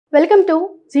Welcome to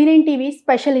G9 TV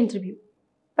special interview.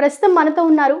 ప్రస్తుతం మనతో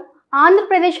ఉన్నారు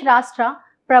ఆంధ్రప్రదేశ్ రాష్ట్ర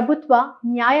ప్రభుత్వ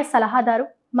న్యాయ సలహాదారు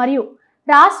మరియు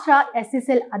రాష్ట్ర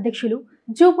ఎస్ఎస్ఎల్ అధ్యక్షులు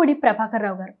జూపూడి ప్రభాకర్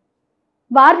రావు గారు.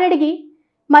 వారిని అడిగి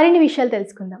మరిన్ని విషయాలు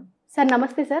తెలుసుకుందాం. సార్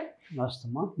నమస్తే సార్.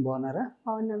 నమస్తమ్మా, బాగున్నారా?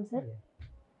 బాగున్నాం సార్.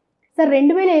 సార్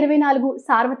 2024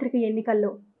 సార్వత్రిక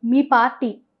ఎన్నికల్లో మీ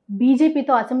పార్టీ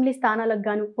బీజేపీతో అసెంబ్లీ స్థానాలకు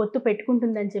గాను పొత్తు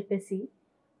పెట్టుకుంటుందని చెప్పేసి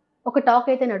ఒక టాక్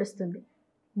అయితే నడుస్తుంది.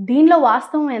 దీనిలో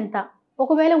వాస్తవం ఎంత?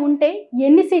 ఒకవేళ ఉంటే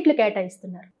ఎన్ని సీట్లు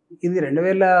కేటాయిస్తున్నారు? ఇది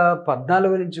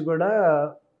 2014 నుంచి కూడా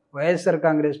వైఎస్ఆర్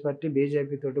కాంగ్రెస్ పార్టీ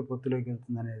బీజేపీ తోటి పొత్తులోకి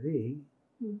వెళ్తుందనేది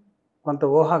కొంత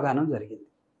ఊహాగానం జరిగింది.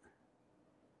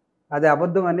 అది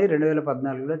అబద్ధం అని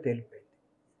 2014లో తేలిపోయింది.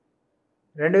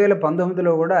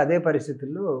 2019లో కూడా అదే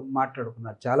పరిస్థితుల్లో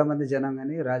మాట్లాడుకున్నారు చాలామంది జనం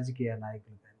కానీ రాజకీయ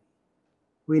నాయకులు కానీ.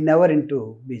 We never into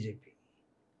BJP.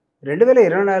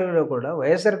 2024లో కూడా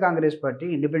వైఎస్ఆర్ కాంగ్రెస్ పార్టీ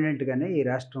ఇండిపెండెంట్గానే ఈ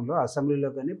రాష్ట్రంలో అసెంబ్లీలో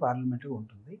కానీ పార్లమెంట్లో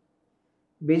ఉంటుంది.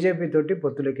 బీజేపీ తోటి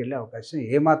పొత్తులోకి వెళ్ళే అవకాశం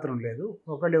ఏమాత్రం లేదు.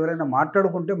 ఒకళ్ళు ఎవరైనా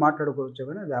మాట్లాడుకుంటే మాట్లాడుకోవచ్చు,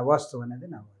 కానీ అది అవాస్తవం అనేది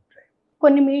నా అభిప్రాయం.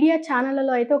 కొన్ని మీడియా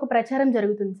ఛానళ్లలో అయితే ఒక ప్రచారం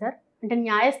జరుగుతుంది సార్. అంటే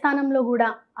న్యాయస్థానంలో కూడా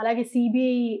అలాగే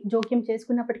సిబిఐ జోక్యం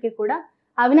చేసుకున్నప్పటికీ కూడా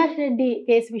అవినాష్ రెడ్డి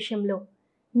కేసు విషయంలో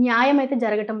న్యాయం అయితే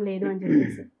జరగటం లేదు అని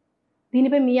చెప్పేసి,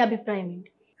 దీనిపై మీ అభిప్రాయం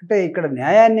ఏంటి? అంటే ఇక్కడ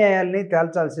న్యాయాన్యాయాల్ని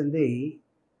తేల్చాల్సింది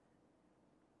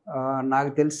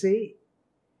నాకు తెలిసి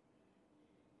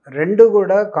రెండు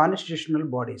కూడా కాన్స్టిట్యూషనల్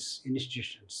బాడీస్,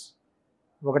 ఇన్స్టిట్యూషన్స్.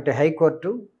 ఒకటి high court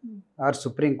are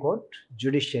Supreme Court,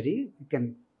 judiciary, you can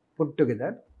put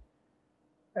together.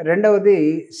 రెండవది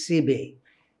CBI.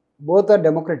 Both are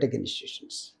democratic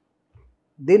institutions.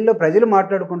 దీనిలో ప్రజలు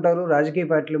మాట్లాడుకుంటారు, రాజకీయ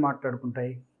పార్టీలు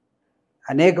మాట్లాడుకుంటాయి,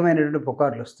 అనేకమైనటువంటి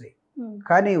పుకార్లు వస్తాయి.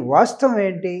 కానీ వాస్తవం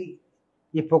ఏంటి?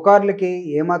 ఈ పుకార్లకి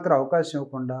ఏమాత్రం అవకాశం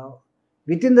ఇవ్వకుండా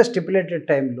వితిన్ ద స్టిపులేటెడ్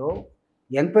టైంలో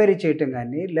ఎంక్వైరీ చేయటం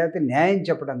కానీ లేకపోతే న్యాయం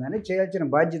చెప్పడం కానీ చేయాల్సిన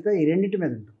బాధ్యత ఈ రెండింటి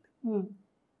మీద ఉంటుంది.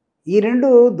 ఈ రెండు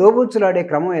దోబూచులాడే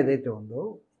క్రమం ఏదైతే ఉందో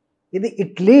ఇది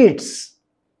ఇట్ లీడ్స్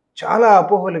చాలా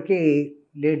అపోహలకి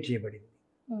లీడ్ చేయబడింది.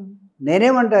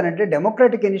 నేనేమంటానంటే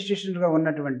డెమోక్రాటిక్ ఇన్స్టిట్యూషన్గా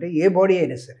ఉన్నటువంటి ఏ బాడీ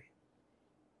అయినా సరే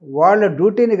వాళ్ళ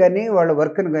డ్యూటీని కానీ వాళ్ళ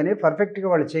వర్క్ని కానీ పర్ఫెక్ట్గా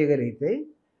వాళ్ళు చేయగలిగితే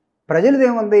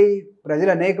ప్రజలదేముంది,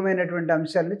 ప్రజలు అనేకమైనటువంటి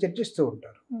అంశాలను చర్చిస్తూ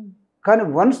ఉంటారు. కానీ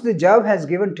once the job has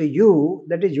given to you,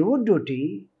 that is your duty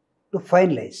to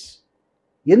finalise.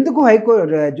 ఎందుకు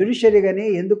జ్యుడిషియరీ కానీ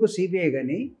ఎందుకు సిబిఐ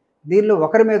కానీ దీనిలో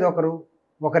ఒకరి మీద ఒకరు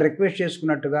రిక్వెస్ట్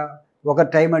చేసుకున్నట్టుగా, ఒకరు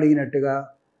టైం అడిగినట్టుగా,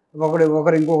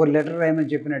 ఒకరు ఇంకొకరు లెటర్ రాయమని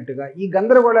చెప్పినట్టుగా ఈ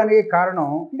గందరగోళానికి కారణం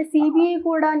అంటే సిబిఐ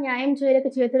కూడా న్యాయం చేయలేక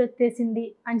చేతులు ఎత్తేసింది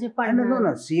అని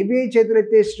చెప్పండి. సిబిఐ చేతులు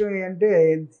ఎత్తేసడం అంటే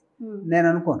నేను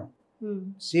అనుకోను.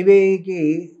 సిబిఐకి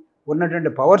ఉన్నటువంటి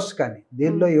పవర్స్ కానీ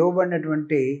దీనిలో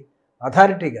ఇవ్వబడినటువంటి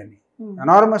అథారిటీ కానీ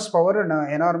enormous power and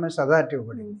enormous authority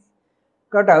ఇవ్వబడింది.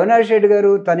 కాబట్టి అవినాష్ రెడ్డి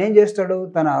గారు తనేం చేస్తాడు,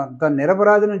 తన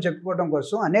నిరపరాధులను చెప్పుకోవడం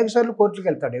కోసం అనేకసార్లు కోర్టులకు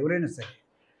వెళ్తాడు ఎవరైనా సరే.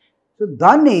 సో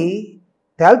దాన్ని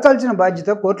తేల్చాల్సిన బాధ్యత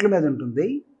కోర్టుల మీద ఉంటుంది,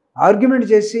 ఆర్గ్యుమెంట్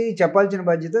చేసి చెప్పాల్సిన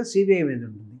బాధ్యత సిబిఐ మీద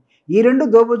ఉంటుంది. ఈ రెండు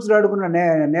దోబూచులాడుకున్న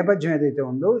నేపథ్యం ఏదైతే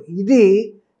ఉందో ఇది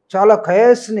చాలా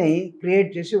కయాస్ని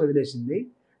క్రియేట్ చేసి వదిలేసింది.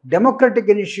 Democratic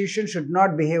institution should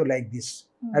not behave like this.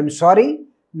 I'm sorry,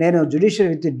 నేను judiciary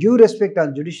with due respect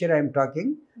on judiciary I'm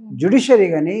talking. Judiciary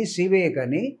కానీ సిబిఐ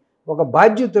కానీ ఒక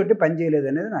బాధ్యతతోటి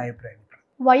పనిచేయలేదనేది నా అభిప్రాయం.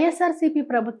 వైఎస్ఆర్సీపీ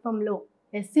ప్రభుత్వంలో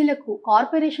ఎస్సీలకు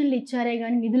కార్పొరేషన్లు ఇచ్చారే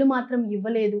కానీ నిధులు మాత్రం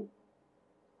ఇవ్వలేదు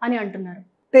అని అంటున్నారు.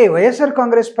 అంటే వైఎస్ఆర్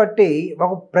కాంగ్రెస్ పార్టీ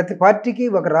ప్రతి పార్టీకి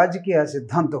ఒక రాజకీయ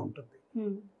సిద్ధాంతం ఉంటుంది,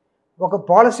 ఒక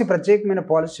పాలసీ, ప్రత్యేకమైన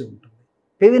పాలసీ ఉంటుంది.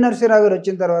 పివి నరసింహరావు గారు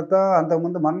వచ్చిన తర్వాత,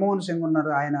 అంతకుముందు మన్మోహన్ సింగ్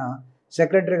ఉన్నారు, ఆయన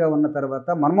సెక్రటరీగా ఉన్న తర్వాత,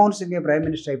 మన్మోహన్ సింగ్ ప్రైమ్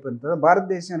మినిస్టర్ అయిపోయిన తర్వాత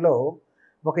భారతదేశంలో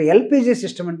ఒక ఎల్పిజి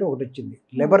సిస్టమ్ అంటే ఒకటి వచ్చింది.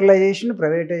 Liberalisation,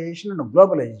 privatisation and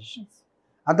globalisation.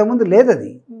 అంతకుముందు లేదు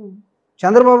అది.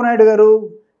 చంద్రబాబు నాయుడు గారు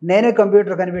నేనే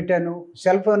కంప్యూటర్ కనిపెట్టాను,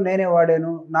 సెల్ ఫోన్ నేనే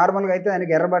వాడాను, నార్మల్గా అయితే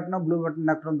ఆయనకి ఎర్ర బటన్ బ్లూ బటన్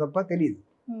నక్కడం తప్ప తెలియదు,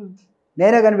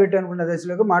 నేనే కనిపెట్టాను అనుకున్న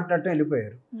దశలోకి మాట్లాడటం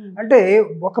వెళ్ళిపోయారు. అంటే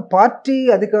ఒక పార్టీ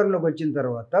అధికారంలోకి వచ్చిన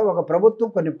తర్వాత ఒక ప్రభుత్వం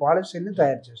కొన్ని పాలసీని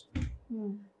తయారు చేస్తుంది.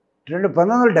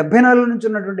 1974 నుంచి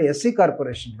ఉన్నటువంటి ఎస్సీ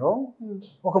కార్పొరేషన్లో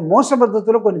ఒక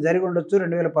మోసబద్ధతలో కొన్ని జరిగి ఉండొచ్చు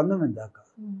 2019 దాకా.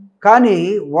 కానీ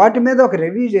వాటి మీద ఒక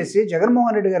రివ్యూ చేసి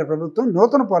జగన్మోహన్ రెడ్డి గారి ప్రభుత్వం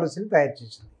నూతన పాలసీని తయారు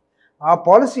చేసింది. ఆ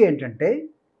పాలసీ ఏంటంటే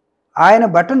ఆయన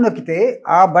బటన్ నొక్కితే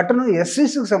ఆ బటన్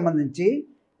ఎస్సీస్కి సంబంధించి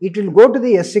it will go to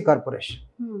the SC corporation.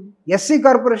 SC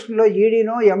కార్పొరేషన్లో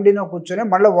ఈడీనో ఎండీనో కూర్చొని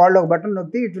మళ్ళీ వాళ్ళు ఒక బటన్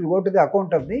నొక్కితే it will go to the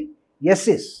account of the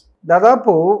ఎస్సీస్.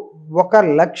 దాదాపు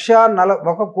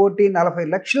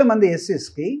 1,40,40,00,000 మంది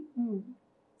ఎస్సీస్కి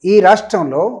ఈ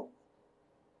రాష్ట్రంలో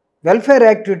వెల్ఫేర్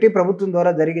యాక్టివిటీ ప్రభుత్వం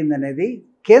ద్వారా జరిగిందనేది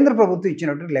కేంద్ర ప్రభుత్వం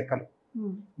ఇచ్చినటువంటి లెక్కలు.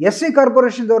 ఎస్సీ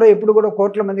కార్పొరేషన్ ద్వారా ఎప్పుడు కూడా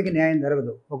కోట్ల మందికి న్యాయం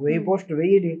జరగదు. ఒక 1000 పోస్టులు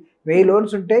 1000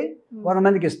 లోన్స్ ఉంటే 100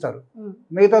 మందికి ఇస్తారు.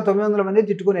 మిగతా 900 మంది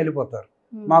తిట్టుకుని వెళ్ళిపోతారు.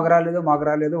 మాకు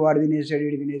రాలేదు, వాడు తినేసాడు,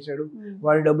 వీడు తినేసాడు,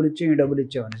 వాడు డబ్బులు ఇచ్చాం, ఈ డబ్బులు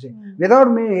ఇచ్చాం అనేసి.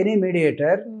 Without any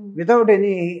mediator, without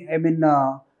any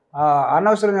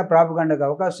అనవసరమైన ప్రాపగాండాకు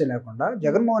అవకాశం లేకుండా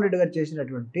జగన్మోహన్ రెడ్డి గారు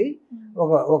చేసినటువంటి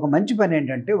ఒక మంచి పని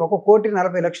ఏంటంటే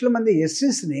 1,40,00,000 మంది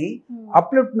ఎస్సీస్ని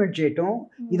అప్లిఫ్ట్మెంట్ చేయటం.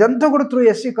 ఇదంతా కూడా త్రూ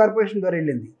ఎస్సీ కార్పొరేషన్ ద్వారా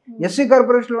వెళ్ళింది. ఎస్సీ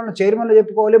కార్పొరేషన్లో ఉన్న చైర్మన్లు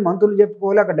చెప్పుకోవాలి, మంత్రులు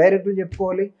చెప్పుకోవాలి, అక్కడ డైరెక్టర్లు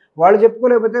చెప్పుకోవాలి. వాళ్ళు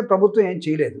చెప్పుకోలేకపోతే ప్రభుత్వం ఏం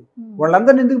చేయలేదు.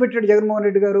 వాళ్ళందరినీ ఎందుకు పెట్టాడు జగన్మోహన్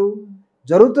రెడ్డి గారు?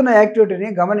 జరుగుతున్న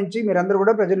యాక్టివిటీని గమనించి మీరందరూ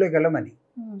కూడా ప్రజల్లోకి వెళ్ళమని.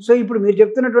 సో ఇప్పుడు మీరు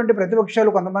చెప్తున్నటువంటి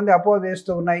ప్రతిపక్షాలు కొంతమంది అపోహ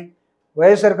చేస్తూ ఉన్నాయి.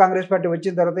 వైఎస్ఆర్ కాంగ్రెస్ పార్టీ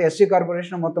వచ్చిన తర్వాత ఎస్సీ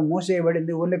కార్పొరేషన్ మొత్తం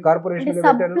మూసేయబడింది, ఓన్లీ కార్పొరేషన్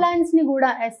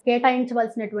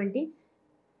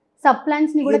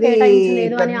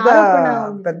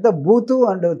పెద్ద బూతు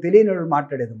అండ్ తెలియని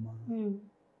మాట్లాడేదమ్మా.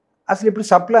 అసలు ఇప్పుడు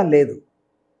సప్లాన్ లేదు.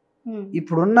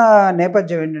 ఇప్పుడున్న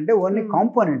నేపథ్యం ఏంటంటే ఓన్లీ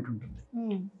కాంపోనెంట్ ఉంటుంది,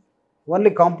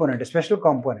 ఓన్లీ కాంపోనెంట్, స్పెషల్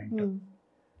కాంపోనెంట్.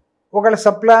 ఒకవేళ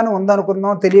సప్లాన్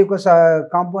ఉందనుకుందాం, తెలియక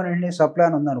కాంపోనెంట్ని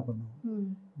సప్లాన్ ఉందనుకుందాం,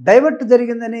 డైవర్ట్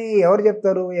జరిగిందని ఎవరు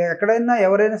చెప్తారు? ఎక్కడైనా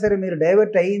ఎవరైనా సరే మీరు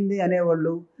డైవర్ట్ అయ్యింది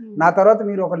అనేవాళ్ళు నా తర్వాత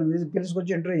మీరు ఒకరిని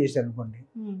పిలుచుకొచ్చి ఇంటర్వ్యూ చేశారు అనుకోండి,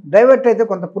 డైవర్ట్ అయితే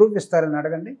కొంత ప్రూఫ్ ఇస్తారని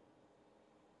అడగండి,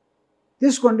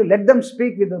 తీసుకోండి, let them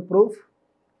speak with proof.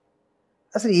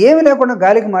 అసలు ఏమి లేకుండా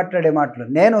గాలికి మాట్లాడే మాటలు.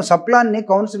 నేను సప్లాన్ని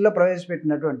కౌన్సిల్లో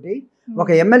ప్రవేశపెట్టినటువంటి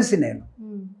ఒక ఎమ్మెల్సీ. నేను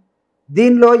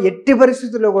దీనిలో ఎట్టి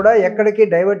పరిస్థితుల్లో కూడా ఎక్కడికి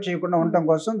డైవర్ట్ చేయకుండా ఉండటం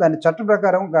కోసం దాని చట్ట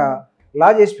ప్రకారం ఒక లా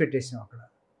చేసి పెట్టేసాం అక్కడ.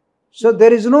 సో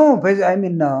దెర్ ఇస్ నో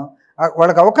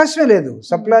వాళ్ళకి అవకాశమే లేదు,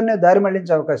 సప్లాన్నే దారి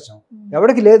మళ్లించే అవకాశం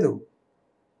ఎవరికి లేదు.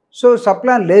 సో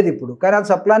సప్లాన్ లేదు ఇప్పుడు, కానీ అది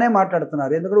సప్లానే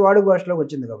మాట్లాడుతున్నారు, ఎందుకంటే వాడుక భాషలోకి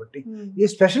వచ్చింది కాబట్టి. ఈ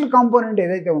స్పెషల్ కాంపోనెంట్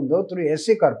ఏదైతే ఉందో త్రూ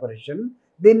ఎస్సీ కార్పొరేషన్,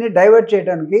 దీన్ని డైవర్ట్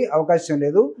చేయడానికి అవకాశం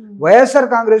లేదు. వైఎస్ఆర్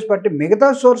కాంగ్రెస్ పార్టీ మిగతా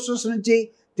సోర్సెస్ నుంచి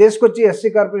తీసుకొచ్చి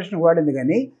ఎస్సీ కార్పొరేషన్ వాడింది,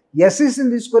 కానీ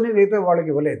ఎస్సీసీని తీసుకొని మిగతా వాళ్ళకి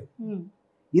ఇవ్వలేదు.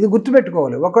 ఇది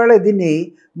గుర్తుపెట్టుకోవాలి. ఒకవేళ దీన్ని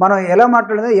మనం ఎలా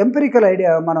మాట్లాడినా ఎంపిరికల్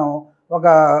ఐడియా, మనం ఒక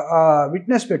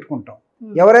విట్నెస్ పెట్టుకుంటాం.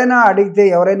 ఎవరైనా అడిగితే,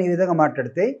 ఎవరైనా ఈ విధంగా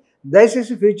మాట్లాడితే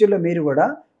దయచేసి ఫ్యూచర్లో మీరు కూడా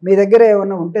మీ దగ్గర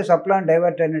ఏమైనా ఉంటే సప్లాన్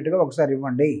డైవర్ట్ అయినట్టుగా ఒకసారి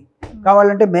ఇవ్వండి,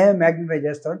 కావాలంటే మేమే మ్యాగ్నిఫై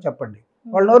చేస్తామని చెప్పండి.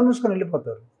 వాళ్ళు నోరు మూసుకొని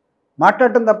వెళ్ళిపోతారు,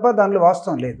 మాట్లాడటం తప్ప దానిలో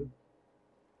వాస్తవం లేదు.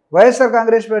 వైఎస్ఆర్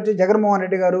కాంగ్రెస్ పార్టీ జగన్మోహన్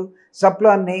రెడ్డి గారు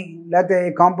సప్లాన్ని లేకపోతే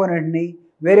కాంపోనెంట్ని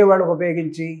వేరే వాళ్ళకు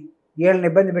ఉపయోగించి వీళ్ళని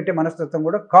ఇబ్బంది పెట్టే మనస్తత్వం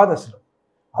కూడా కాదు అసలు.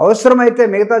 అవసరమైతే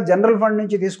మిగతా జనరల్ ఫండ్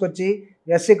నుంచి తీసుకొచ్చి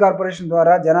ఎస్సీ కార్పొరేషన్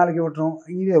ద్వారా జనాలకి ఇవ్వటం.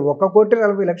 ఇది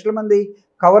 1,40,00,000 మంది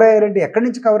కవర్ అయ్యారంటే ఎక్కడి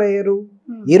నుంచి కవర్ అయ్యారు?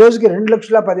 ఈ రోజుకి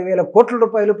 2,10,000 కోట్ల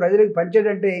రూపాయలు ప్రజలకు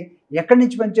పంచాడంటే ఎక్కడి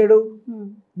నుంచి పంచాడు?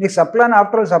 నీకు sub plan,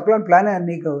 after all sub plan plan,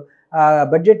 నీకు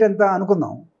బడ్జెట్ ఎంత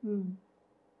అనుకుందాం,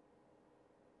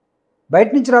 బయట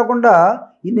నుంచి రాకుండా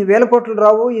ఇన్ని వేల కోట్లు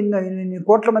రావు, ఇన్ని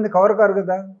కోట్ల మంది కవర్ కారు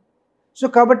కదా. సో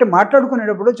కాబట్టి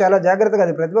మాట్లాడుకునేటప్పుడు చాలా జాగ్రత్తగా,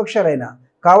 అది ప్రతిపక్షాలైనా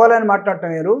కావాలని మాట్లాడటం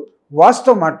వేరు,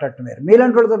 వాస్తవం మాట్లాడటం వేరు.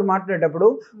 మీలాంటి వాళ్ళతో మాట్లాడేటప్పుడు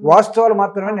వాస్తవాలు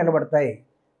మాత్రమే నిలబడతాయి.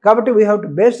 కాబట్టి we have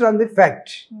to based on the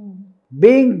fact.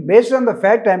 Being based on the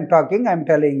fact I'm talking, I'm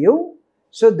telling you.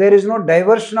 So there is no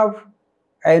diversion of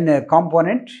an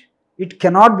component, it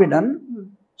cannot be done.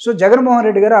 So Jaganmohan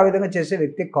Reddy గారు ఆ విధంగా చేసే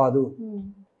వ్యక్తి కాదు.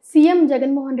 సీఎం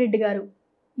జగన్మోహన్ రెడ్డి గారు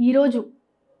ఈరోజు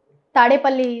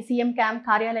Tadepalli CM camp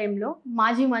కార్యాలయంలో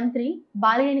మాజీ మంత్రి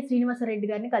బాలినేని శ్రీనివాసరెడ్డి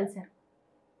గారిని కలిశారు.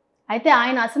 అయితే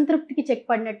ఆయన అసంతృప్తికి చెక్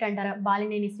పడినట్టు అంటారా?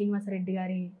 బాలినేని శ్రీనివాసరెడ్డి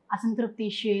గారి అసంతృప్తి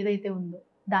ఇష్యూ ఏదైతే ఉందో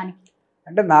దానికి.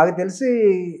 అంటే నాకు తెలిసి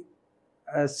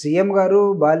సీఎం గారు,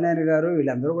 బాలినేని గారు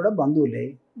వీళ్ళందరూ కూడా బంధువులే.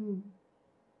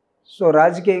 సో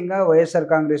రాజకీయంగా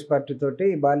వైఎస్ఆర్ కాంగ్రెస్ పార్టీ తోటి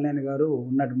బాలినేని గారు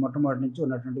మొట్టమొదటి నుంచి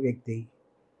ఉన్నటువంటి వ్యక్తి.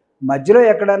 మధ్యలో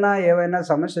ఎక్కడైనా ఏవైనా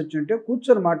సమస్య వచ్చి ఉంటే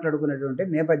కూర్చొని మాట్లాడుకునేటువంటి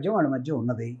నేపథ్యం వాళ్ళ మధ్య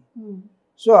ఉన్నది.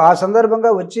 సో ఆ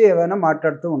సందర్భంగా వచ్చి ఏమైనా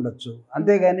మాట్లాడుతూ ఉండొచ్చు.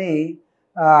 అంతేగాని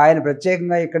ఆయన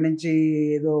ప్రత్యేకంగా ఇక్కడి నుంచి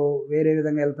ఏదో వేరే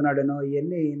విధంగా వెళ్తున్నాడనో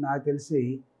ఇవన్నీ నాకు తెలిసి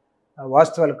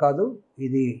వాస్తవాలు కాదు.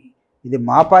 ఇది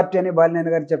మా పార్టీ అని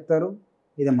బాలినేని గారు చెప్తారు,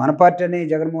 ఇది మన పార్టీ అని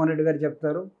జగన్మోహన్ రెడ్డి గారు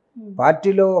చెప్తారు.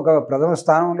 పార్టీలో ఒక ప్రథమ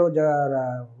స్థానంలో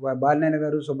బాలినేని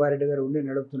గారు, సుబ్బారెడ్డి గారు ఉండి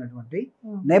నడుపుతున్నటువంటి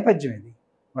నేపథ్యం ఇది.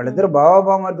 వాళ్ళిద్దరు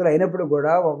భావభామర్థులు అయినప్పుడు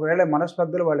కూడా ఒకవేళ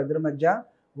మనస్పర్ధలు వాళ్ళిద్దరి మధ్య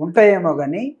ఉంటాయేమో,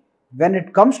 కానీ when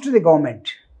it comes to the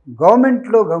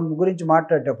గవర్నమెంట్లో గురించి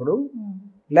మాట్లాడేటప్పుడు,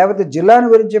 లేకపోతే జిల్లాని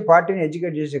గురించి పార్టీని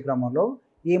ఎడ్యుకేట్ చేసే క్రమంలో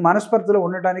ఈ మనస్పర్ధలు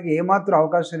ఉండటానికి ఏమాత్రం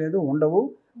అవకాశం లేదు, ఉండవు.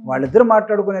 వాళ్ళిద్దరు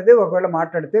మాట్లాడుకునేది, ఒకవేళ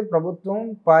మాట్లాడితే ప్రభుత్వం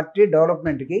పార్టీ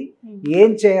డెవలప్మెంట్కి ఏం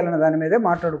చేయాలన్న దాని మీదే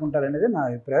మాట్లాడుకుంటారనేది నా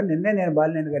అభిప్రాయం. నిన్నే నేను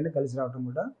బాలినేని గారిని కలిసి రావడం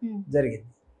కూడా జరిగింది.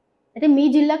 అయితే మీ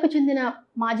జిల్లాకు చెందిన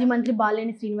మాజీ మంత్రి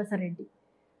బాలినేని శ్రీనివాసరెడ్డి,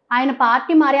 ఆయన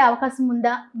పార్టీ మారే అవకాశం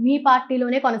ఉందా? మీ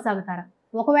పార్టీలోనే కొనసాగుతారా?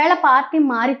 ఒకవేళ పార్టీ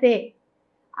మారితే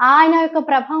ఆయన యొక్క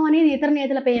ప్రభావం అనేది ఇతర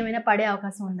నేతలపై ఏమైనా పడే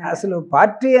అవకాశం ఉందా? అసలు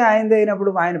పార్టీ ఆయనది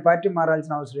అయినప్పుడు ఆయన పార్టీ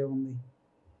మారాల్సిన అవసరం ఏముంది?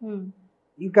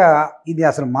 ఇంకా ఇది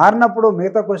అసలు మారినప్పుడు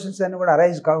మిగతా క్వశ్చన్స్ అన్ని కూడా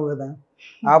అరైజ్ కావు కదా,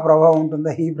 ఆ ప్రభావం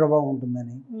ఉంటుందా ఈ ప్రభావం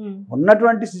ఉంటుందని.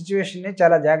 ఉన్నటువంటి సిచ్యువేషన్ని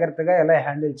చాలా జాగ్రత్తగా ఎలా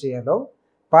హ్యాండిల్ చేయాలో,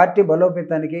 పార్టీ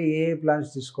బలోపేతానికి ఏ ప్లాన్స్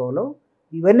తీసుకోవాలో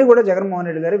ఇవన్నీ కూడా జగన్మోహన్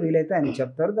రెడ్డి గారు వీలైతే ఆయన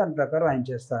చెప్తారు, దాని ప్రకారం ఆయన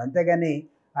చేస్తారు. అంతేగాని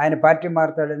ఆయన పార్టీ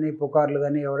మారుతాడని పుకార్లు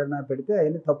కానీ ఎవడైనా పెడితే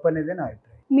ఆయన తప్పు అనేది నా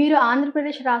అభిప్రాయం. మీరు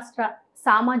ఆంధ్రప్రదేశ్ రాష్ట్ర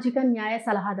సామాజిక న్యాయ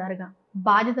సలహాదారుగా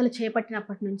బాధ్యతలు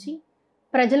చేపట్టినప్పటి నుంచి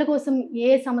ప్రజల కోసం ఏ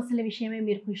సమస్యల విషయమే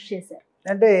మీరు కృషి చేశారు?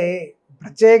 అంటే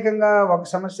ప్రత్యేకంగా ఒక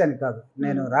సమస్య అని కాదు,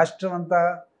 నేను రాష్ట్రం అంతా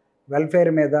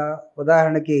వెల్ఫేర్ మీద,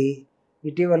 ఉదాహరణకి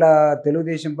ఇటీవల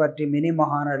తెలుగుదేశం పార్టీ మినీ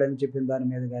మహానాడు అని చెప్పిన దాని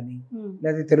మీద కానీ,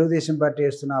 లేదా తెలుగుదేశం పార్టీ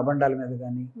వేస్తున్న అబండాల మీద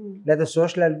కానీ, లేదా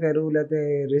సోషల్ వెల్ఫేర్, లేదా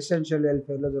రెసిడెన్షియల్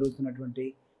వెల్ఫేర్లో జరుగుతున్నటువంటి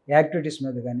యాక్టివిటీస్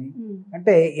మీద కానీ,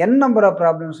 అంటే ఎన్ నంబర్ ఆఫ్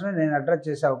ప్రాబ్లమ్స్ని నేను అడ్రస్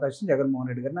చేసే అవకాశం జగన్మోహన్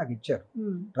రెడ్డి గారు నాకు ఇచ్చారు.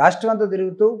 రాష్ట్రం అంతా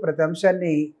తిరుగుతూ ప్రతి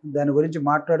అంశాన్ని దాని గురించి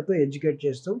మాట్లాడుతూ ఎడ్యుకేట్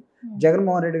చేస్తూ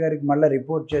జగన్మోహన్ రెడ్డి గారికి మళ్ళీ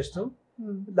రిపోర్ట్ చేస్తూ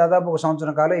దాదాపు 1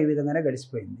 సంవత్సరం కాలం ఈ విధంగానే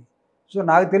గడిచిపోయింది. సో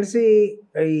నాకు తెలిసి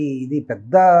ఇది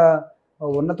పెద్ద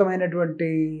ఉన్నతమైనటువంటి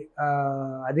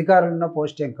అధికారులు ఉన్న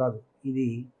పోస్ట్ ఏం కాదు, ఇది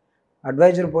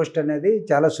అడ్వైజర్ పోస్ట్ అనేది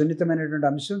చాలా సున్నితమైనటువంటి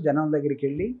అంశం. జనం దగ్గరికి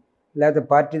వెళ్ళి, లేకపోతే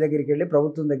పార్టీ దగ్గరికి వెళ్ళి,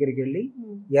 ప్రభుత్వం దగ్గరికి వెళ్ళి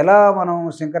ఎలా మనం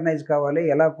సింక్రనైజ్ కావాలి,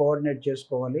 ఎలా కోఆర్డినేట్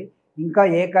చేసుకోవాలి, ఇంకా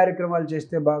ఏ కార్యక్రమాలు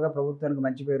చేస్తే బాగా ప్రభుత్వానికి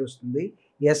మంచి పేరు వస్తుంది,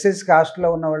 ఎస్ఎస్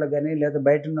కాస్ట్లో ఉన్న వాళ్ళకి కానీ లేదా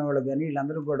బయట ఉన్న వాళ్ళకి కానీ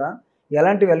వీళ్ళందరూ కూడా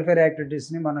ఎలాంటి వెల్ఫేర్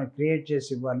యాక్టివిటీస్ని మనం క్రియేట్ చేసి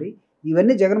ఇవ్వాలి,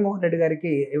 ఇవన్నీ జగన్మోహన్ రెడ్డి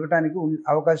గారికి ఇవ్వడానికి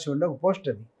అవకాశం ఉండే ఒక పోస్ట్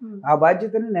అది. ఆ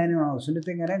బాధ్యతని నేను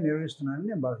సున్నితంగానే నిర్వహిస్తున్నానని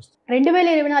నేను భావిస్తున్నాను.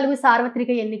 2024 సార్వత్రిక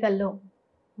ఎన్నికల్లో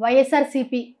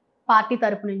వైఎస్ఆర్సీపీ పార్టీ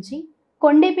తరపు నుంచి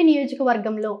కొండేపి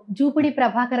నియోజకవర్గంలో జూపుడి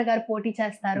ప్రభాకర్ గారు పోటీ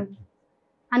చేస్తారు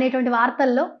అనేటువంటి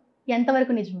వార్తల్లో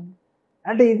ఎంతవరకు నిజం?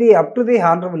 అంటే ఇది up to the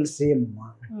honourable CM.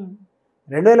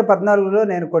 2014లో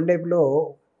నేను కొండేపిలో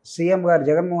సీఎం గారు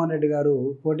జగన్మోహన్ రెడ్డి గారు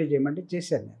పోటీ చేయమంటే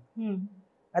చేశాను నేను.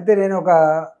 అయితే నేను ఒక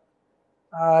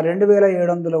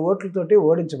 2700 ఓట్లతోటి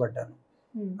ఓడించబడ్డాను.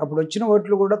 అప్పుడు వచ్చిన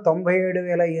ఓట్లు కూడా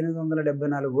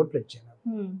 97,874 ఓట్లు వచ్చాయి.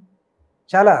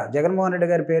 చాలా జగన్మోహన్ రెడ్డి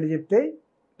గారి పేరు చెప్తే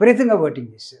విపరీతంగా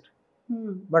ఓటింగ్ చేశారు.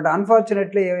 బట్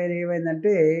అన్ఫార్చునేట్లీ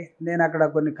ఏమైందంటే నేను అక్కడ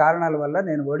కొన్ని కారణాల వల్ల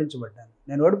నేను ఓడించబడ్డాను.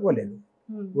 నేను ఓడిపోలేదు,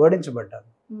 ఓడించబడ్డాను.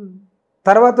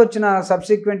 తర్వాత వచ్చిన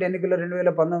సబ్సిక్వెంట్ ఎన్నికల్లో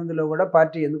 2019లో కూడా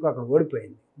పార్టీ ఎందుకు అక్కడ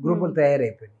ఓడిపోయింది, గ్రూపులు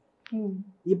తయారైపోయింది.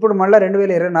 ఇప్పుడు మళ్ళీ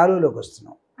 2024లోకి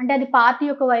వస్తున్నాం. అంటే అది పార్టీ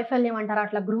యొక్క వైఫల్యం అంటారు,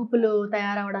 అట్లా గ్రూపులు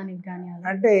తయారవడానికి కానీ?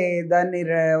 అంటే దాన్ని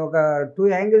ఒక 2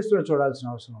 యాంగిల్స్లో చూడాల్సిన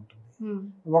అవసరం ఉంటుంది.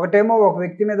 ఒకటేమో ఒక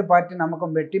వ్యక్తి మీద పార్టీ నమ్మకం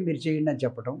పెట్టి మీరు చేయండి అని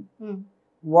చెప్పడం,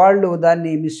 వాళ్ళు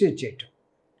దాన్ని మిస్యూజ్ చేయటం.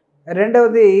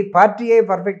 రెండవది పార్టీయే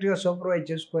పర్ఫెక్ట్గా సూపర్వైజ్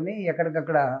చేసుకొని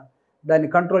ఎక్కడికక్కడ దాన్ని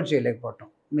కంట్రోల్ చేయలేకపోవటం.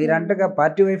 మీరు అంటగా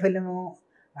పార్టీ వైఫల్యము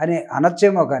అని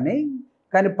అనొచ్చేమో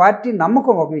కానీ పార్టీ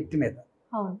నమ్మకం ఒక వ్యక్తి మీద,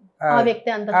 ఆ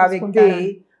వ్యక్తి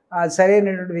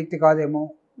సరైనటువంటి వ్యక్తి కాదేమో,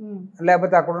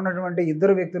 లేకపోతే అక్కడ ఉన్నటువంటి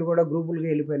ఇద్దరు వ్యక్తులు కూడా గ్రూపులుగా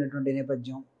వెళ్ళిపోయినటువంటి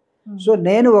నేపథ్యం. సో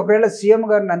నేను ఒకవేళ సీఎం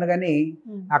గారు నన్ను కానీ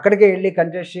అక్కడికే వెళ్ళి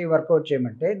కంటెస్ట్ వర్కౌట్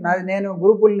చేయమంటే నేను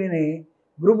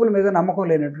గ్రూపుల మీద నమ్మకం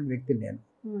లేనటువంటి వ్యక్తిని. నేను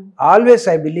always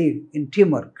I believe in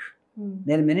team work.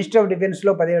 నేను మినిస్టర్ ఆఫ్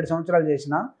డిఫెన్స్లో 17 సంవత్సరాలు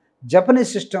చేసిన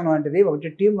జపనీస్ సిస్టమ్ లాంటిది ఒకటి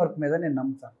టీం వర్క్ మీద నేను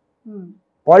నమ్ముతాను.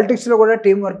 పాలిటిక్స్లో కూడా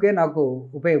టీం వర్కే నాకు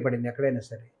ఉపయోగపడింది. ఎక్కడైనా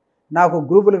సరే నాకు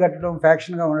గ్రూపులు కట్టడం,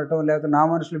 ఫ్యాక్షన్గా ఉండటం, లేకపోతే నా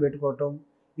మనుషులు పెట్టుకోవటం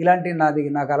ఇలాంటివి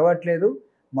నాకు అలవాట్లేదు.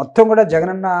 మొత్తం కూడా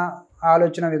జగనన్న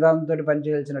ఆలోచన విధానంతో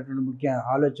పనిచేయాల్సినటువంటి ముఖ్య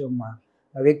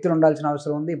వ్యక్తులు ఉండాల్సిన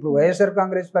అవసరం ఉంది. ఇప్పుడు వైఎస్ఆర్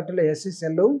కాంగ్రెస్ పార్టీలో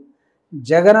ఎస్ఎస్ఎల్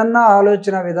జగనన్న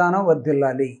ఆలోచన విధానం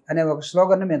వర్ధిల్లాలి అనే ఒక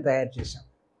స్లోగన్ని మేము తయారు చేశాం.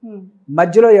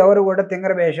 మధ్యలో ఎవరు కూడా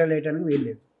తింగర వేషాలు వేయడానికి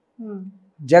వీల్లేదు.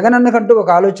 జగనన్నకంటూ ఒక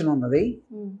ఆలోచన ఉన్నది,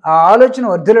 ఆ ఆలోచన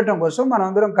వర్ధిల్లటం కోసం మనం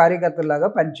అందరం కార్యకర్తలాగా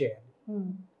పనిచేయాలి.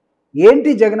 ఏంటి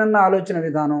జగనన్న ఆలోచన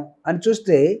విధానం అని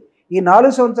చూస్తే ఈ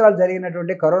 4 సంవత్సరాలు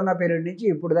జరిగినటువంటి కరోనా పీరియడ్ నుంచి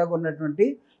ఇప్పుడు దాకా ఉన్నటువంటి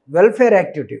welfare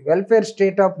activity, welfare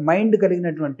state of mind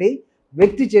కలిగినటువంటి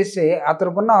వ్యక్తి చేసే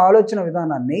అతనుకున్న ఆలోచన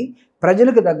విధానాన్ని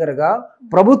ప్రజలకు దగ్గరగా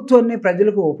ప్రభుత్వాన్ని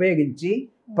ప్రజలకు ఉపయోగించి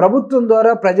ప్రభుత్వం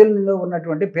ద్వారా ప్రజలలో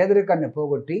ఉన్నటువంటి పేదరికాన్ని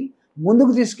పోగొట్టి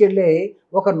ముందుకు తీసుకెళ్లే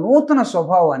ఒక నూతన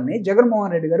స్వభావాన్ని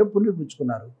జగన్మోహన్ రెడ్డి గారు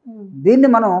పుణ్యపుచ్చుకున్నారు. దీన్ని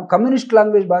మనం కమ్యూనిస్ట్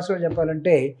లాంగ్వేజ్ భాషలో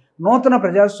చెప్పాలంటే నూతన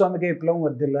ప్రజాస్వామిక విప్లవం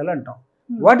వర్ధిల్లాలి అంటాం.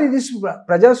 వాట్ ఈస్ దిస్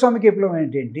ప్రజాస్వామిక విప్లవం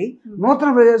ఏంటి? నూతన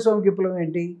ప్రజాస్వామిక విప్లవం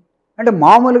ఏంటి అంటే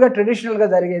మామూలుగా ట్రెడిషనల్గా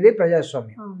జరిగేది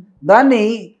ప్రజాస్వామ్యం. దాన్ని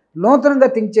నూతనంగా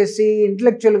థింక్ చేసి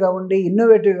ఇంటలెక్చువల్గా ఉండి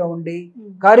ఇన్నోవేటివ్గా ఉండి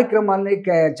కార్యక్రమాలని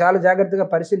చాలా జాగ్రత్తగా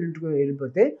పరిశీలించుకు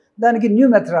వెళ్ళిపోతే దానికి న్యూ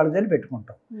మెథడాలజీ అని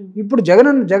పెట్టుకుంటాం. ఇప్పుడు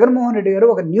జగన్మోహన్ రెడ్డి గారు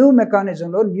ఒక న్యూ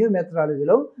మెకానిజంలో న్యూ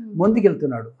మెథడాలజీలో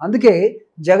ముందుకెళ్తున్నాడు. అందుకే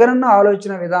జగనన్న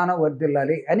ఆలోచన విధానం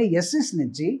వర్ధిల్లాలి అని ఎస్సీస్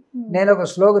నుంచి నేను ఒక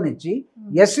స్లోగన్ ఇచ్చి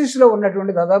ఎస్సీస్లో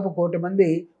ఉన్నటువంటి దాదాపు 1 కోటి మంది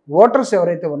ఓటర్స్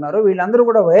ఎవరైతే ఉన్నారో వీళ్ళందరూ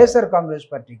కూడా వైఎస్ఆర్ కాంగ్రెస్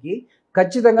పార్టీకి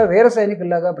ఖచ్చితంగా వీర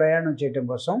సైనికుల్లాగా ప్రయాణం చేయడం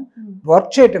కోసం,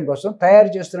 వర్క్ చేయడం కోసం తయారు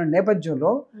చేస్తున్న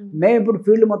నేపథ్యంలో మేము ఇప్పుడు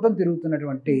ఫీల్డ్ మొత్తం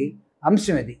తిరుగుతున్నటువంటి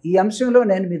అంశం ఇది. ఈ అంశంలో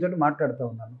నేను మీతో మాట్లాడుతూ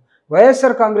ఉన్నాను.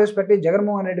 వైఎస్ఆర్ కాంగ్రెస్ పార్టీ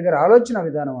జగన్మోహన్ రెడ్డి గారి ఆలోచన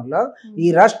విధానం వల్ల ఈ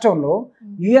రాష్ట్రంలో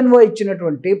యుఎన్ఓ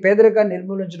ఇచ్చినటువంటి పేదరికాన్ని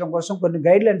నిర్మూలించడం కోసం కొన్ని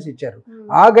గైడ్ లైన్స్ ఇచ్చారు.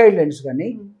 ఆ గైడ్ లైన్స్ కానీ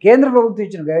కేంద్ర ప్రభుత్వం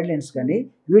ఇచ్చిన గైడ్ లైన్స్ కానీ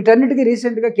వీటన్నిటికీ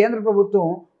రీసెంట్గా కేంద్ర ప్రభుత్వం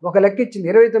ఒక లెక్క ఇచ్చింది.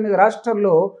 29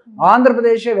 రాష్ట్రాల్లో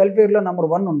ఆంధ్రప్రదేశ్ వెల్ఫేర్లో నంబర్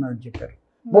 1 ఉన్నదని చెప్పారు.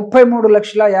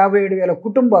 33,57,000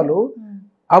 కుటుంబాలు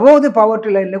అబోవ్ ది పావర్టీ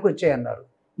లైన్లోకి వచ్చాయన్నారు.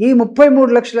 ఈ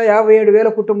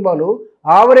 33,57,000 కుటుంబాలు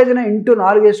ఆవరేజ్న ఇంటూ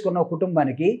 4 వేసుకున్న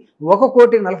కుటుంబానికి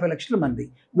 1,40,00,000 మంది.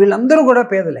 వీళ్ళందరూ కూడా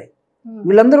పేదలే,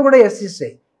 వీళ్ళందరూ కూడా ఎస్సీసే,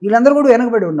 వీళ్ళందరూ కూడా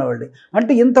వెనకబడి ఉన్నవాళ్ళు.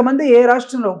 అంటే ఇంతమంది ఏ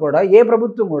రాష్ట్రంలో కూడా ఏ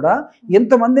ప్రభుత్వం కూడా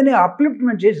ఇంతమందిని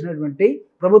అప్లిఫ్ట్మెంట్ చేసినటువంటి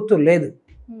ప్రభుత్వం లేదు.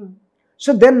 సో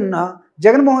దెన్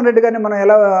జగన్మోహన్ రెడ్డి గారిని మనం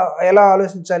ఎలా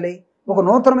ఆలోచించాలి? ఒక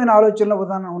నూతనమైన ఆలోచనలో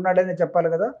ఉన్నాడని చెప్పాలి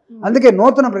కదా. అందుకే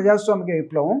నూతన ప్రజాస్వామిక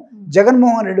విప్లవం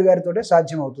జగన్మోహన్ రెడ్డి గారితోటే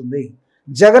సాధ్యమవుతుంది.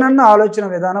 జగనన్న ఆలోచన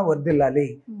విధానం వర్ధిల్లాలి.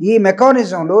 ఈ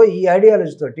మెకానిజంలో ఈ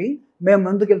ఐడియాలజీ తోటి మేము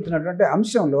ముందుకెళ్తున్నటువంటి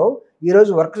అంశంలో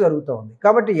ఈరోజు వర్క్ జరుగుతూ ఉంది.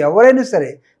 కాబట్టి ఎవరైనా సరే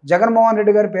జగన్మోహన్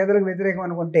రెడ్డి గారు పేదలకు వ్యతిరేకం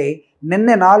అనుకుంటే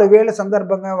నిన్నే 4 ఏళ్ల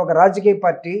సందర్భంగా ఒక రాజకీయ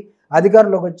పార్టీ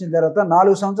అధికారంలోకి వచ్చిన తర్వాత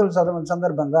 4 సంవత్సరాల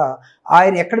సందర్భంగా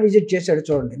ఆయన ఎక్కడ విజిట్ చేశాడు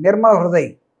చూడండి. నిర్మల హృదయ్,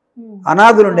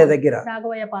 అనాథులు ఉండే దగ్గర,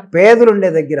 పేదలు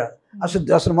ఉండే దగ్గర,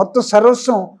 అసలు మొత్తం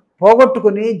సర్వస్వం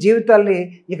పోగొట్టుకుని జీవితాల్ని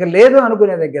ఇక లేదు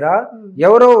అనుకునే దగ్గర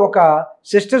ఎవరో ఒక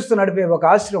సిస్టర్స్ నడిపే ఒక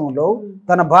ఆశ్రమంలో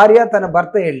తన భార్య తన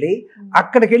భర్త వెళ్ళి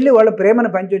అక్కడికి వెళ్ళి వాళ్ళ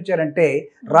ప్రేమను పంచి వచ్చారంటే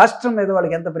రాష్ట్రం మీద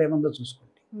వాళ్ళకి ఎంత ప్రేమ ఉందో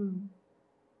చూసుకోండి.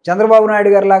 చంద్రబాబు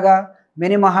నాయుడు గారి లాగా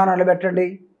మినీ మహానాడు పెట్టండి,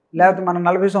 లేకపోతే మన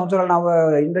 40 సంవత్సరాలు నా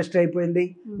ఇండస్ట్రీ అయిపోయింది,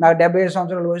 నాకు 75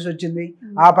 సంవత్సరాల వయసు వచ్చింది,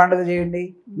 ఆ పండుగ చేయండి,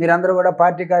 మీరందరూ కూడా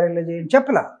పార్టీ కార్యాలయం చేయండి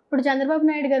చెప్పలా. ఇప్పుడు చంద్రబాబు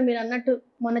నాయుడు గారు మీరు అన్నట్టు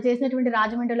మొన్న చేసినటువంటి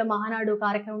రాజమండ్రిలో మహానాడు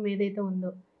కార్యక్రమం ఏదైతే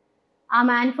ఉందో ఆ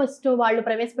మేనిఫెస్టో, వాళ్ళు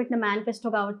ప్రవేశపెట్టిన మేనిఫెస్టో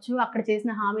కావచ్చు, అక్కడ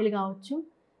చేసిన హామీలు కావచ్చు,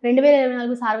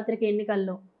 2024 సార్వత్రిక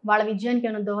ఎన్నికల్లో వాళ్ళ విజయానికి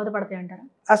ఏమైనా దోహదపడతాయి అంటారా?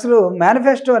 అసలు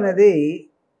మేనిఫెస్టో అనేది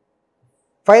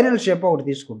ఫైనల్ షేప్ ఒకటి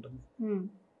తీసుకుంటుంది.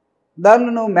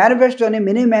 దానిలో నువ్వు మేనిఫెస్టో అని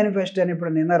మినీ మేనిఫెస్టో అని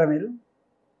ఇప్పుడు నిన్నారా మీరు?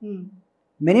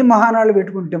 మినీ మహానాడు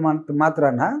పెట్టుకుంటే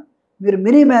మాత్రాన మీరు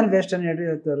మినీ మేనిఫెస్టో అని ఎట్లా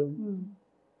చెప్తారు?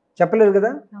 చెప్పలేరు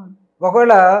కదా.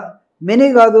 ఒకవేళ మినీ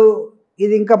కాదు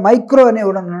ఇది ఇంకా మైక్రో అని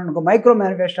కూడా అనుకో, మైక్రో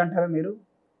మేనిఫెస్టో అంటారా మీరు?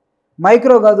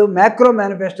 మైక్రో కాదు మ్యాక్రో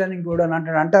మేనిఫెస్టో అని కూడా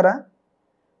అంటారా?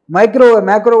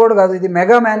 మ్యాక్రో కూడా కాదు ఇది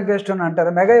మెగా మేనిఫెస్టో అని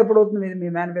అంటారా? మెగా ఎప్పుడు అవుతుంది మీ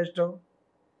మేనిఫెస్టో?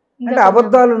 అంటే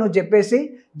అబద్ధాలు నువ్వు చెప్పేసి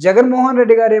జగన్మోహన్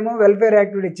రెడ్డి గారు ఏమో వెల్ఫేర్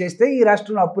యాక్టివిటీ చేస్తే ఈ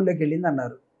రాష్ట్రంలో అప్పుల్లోకి వెళ్ళింది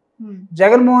అన్నారు.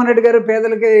 జగన్మోహన్ రెడ్డి గారు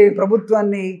పేదలకి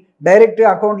ప్రభుత్వాన్ని డైరెక్ట్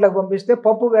అకౌంట్లోకి పంపిస్తే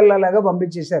పప్పు వెళ్ళలాగా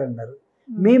పంపించేశారన్నారు.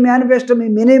 మీ మేనిఫెస్టో, మీ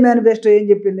మినీ మేనిఫెస్టో ఏం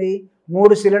చెప్పింది?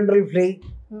 3 సిలిండర్లు ఫ్రీ,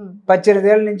 18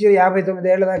 ఏళ్ళ నుంచి 59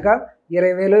 ఏళ్ళ దాకా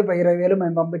 20,000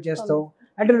 మేము పంపించేస్తాం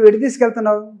అంటే నువ్వు ఎటు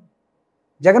తీసుకెళ్తున్నావు?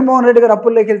 జగన్మోహన్ రెడ్డి గారు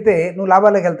అప్పుల్లోకి వెళ్తే నువ్వు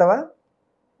లాభాల్లోకి వెళ్తావా?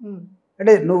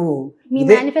 అంటే నువ్వు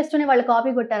మేనిఫెస్టోని వాళ్ళు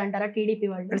కాపీ కొట్టారంటారా టీడీపీ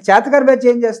వాళ్ళు? అంటే చేతకారి బ్యాచ్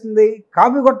ఏం చేస్తుంది?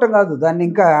 కాపీ కొట్టడం కాదు, దాన్ని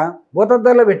ఇంకా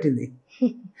భూతద్దాల్లో పెట్టింది.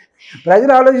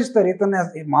 ప్రజలు ఆలోచిస్తారు, ఇతను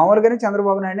మామూలుగానే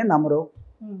చంద్రబాబు నాయుడిని నమ్మరు,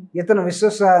 ఇతను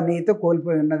విశ్వసనీయత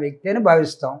కోల్పోయి ఉన్న వ్యక్తి అని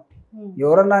భావిస్తాం.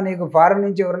 ఎవరన్నా నీకు ఫారెన్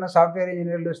నుంచి ఎవరన్నా సాఫ్ట్వేర్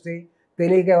ఇంజనీర్లు వస్తే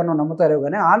తెలియక ఎవరన్నా నమ్ముతారో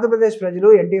కానీ ఆంధ్రప్రదేశ్ ప్రజలు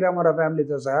ఎన్టీ రామారావు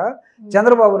ఫ్యామిలీతో సహా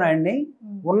చంద్రబాబు నాయుడిని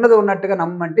ఉన్నది ఉన్నట్టుగా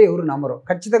నమ్మంటే ఎవరు నమ్మరు.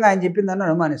 ఖచ్చితంగా ఆయన చెప్పిందని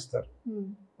అనుమానిస్తారు.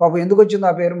 పాపం ఎందుకు వచ్చిందో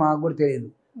ఆ పేరు మాకు కూడా తెలియదు.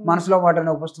 మనసులో మాట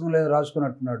అనే పుస్తకంలో ఏదో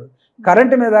రాసుకున్నట్టున్నాడు.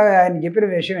 కరెంటు మీద ఆయన చెప్పిన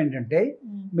విషయం ఏంటంటే,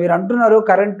 మీరు అంటున్నారు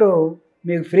కరెంటు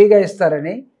మీకు ఫ్రీగా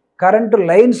ఇస్తారని, కరెంటు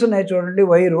లైన్స్ ఉన్నాయి చూడండి,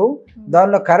 వైరు,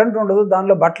 దానిలో కరెంటు ఉండదు,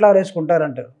 దానిలో బట్టలు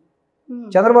ఆరేసుకుంటారంటారు.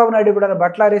 చంద్రబాబు నాయుడు కూడా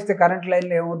బట్టలు ఆరేస్తే కరెంట్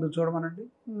లైన్లో ఏమవుద్దు చూడమనండి.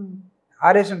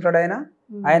 ఆరేసి ఉంటాడు ఆయన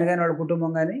కానీ వాళ్ళ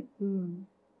కుటుంబం కానీ.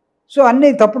 సో అన్ని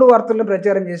తప్పుడు వార్తలను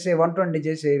ప్రచారం చేసే 120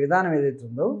 చేసే విధానం ఏదైతే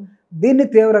ఉందో దీన్ని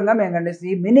తీవ్రంగా మేము ఖండిస్తాం.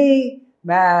 ఈ మినీ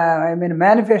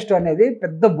మేనిఫెస్టో అనేది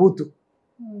పెద్ద బూతు.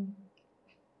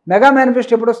 మెగా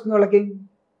మేనిఫెస్టో ఎప్పుడు వస్తుంది వాళ్ళకి?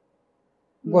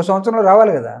 ఇంకో సంవత్సరంలో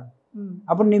రావాలి కదా.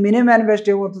 అప్పుడు నీ మినీ మేనిఫెస్టో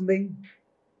ఏమవుతుంది?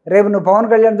 రేపు నువ్వు పవన్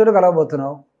కళ్యాణ్ తోటి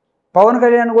కలవబోతున్నావు. పవన్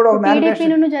కళ్యాణ్ కూడా ఒక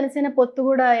మేనిఫెస్టో, జనసేన పొత్తు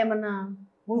కూడా ఏమన్నా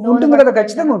ఉంటుంది కదా,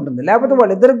 ఖచ్చితంగా ఉంటుంది. లేకపోతే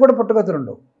వాళ్ళిద్దరికి కూడా పుట్టుకతులు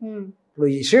ఉండవు. ఇప్పుడు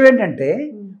ఇష్యూ ఏంటంటే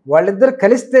వాళ్ళిద్దరు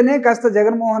కలిస్తేనే కాస్త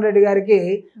జగన్మోహన్ రెడ్డి గారికి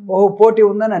ఓహో పోటీ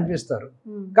ఉందని అనిపిస్తారు.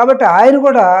 కాబట్టి ఆయన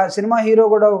కూడా సినిమా హీరో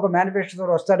కూడా ఒక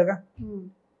మేనిఫెస్టోతో వస్తాడుగా.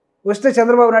 వస్తే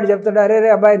చంద్రబాబు నాయుడు చెప్తాడు, అరే రే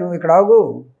అబ్బాయి నువ్వు ఇక్కడ ఆగు,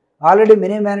 ఆల్రెడీ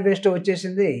మినీ మేనిఫెస్టో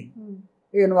వచ్చేసింది,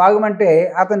 ఇక నువ్వు ఆగమంటే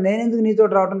అతను నేను ఎందుకు నీతో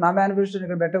రావటం, నా మేనిఫెస్టోని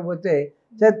ఇక్కడ పెట్టకపోతే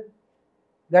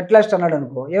గట్ లాస్ట్ అన్నాడు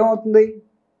అనుకో, ఏమవుతుంది?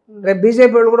 రేపు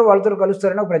బీజేపీ వాళ్ళు కూడా వాళ్ళతో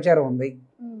కలుస్తారని ఒక ప్రచారం ఉంది.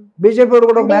 బీజేపీ కూడా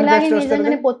ఒక మేనిఫెస్టో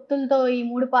వస్తుంది, పొత్తులతో ఈ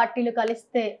మూడు పార్టీలు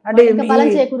కలిస్తే అంటే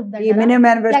ఈ మినీ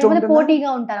మేనిఫెస్టో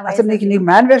అసలు నీకు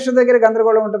మేనిఫెస్టో దగ్గర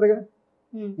గందరగోళం ఉంటుంది కదా.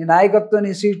 నీ నాయకత్వం,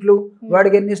 నీ సీట్లు,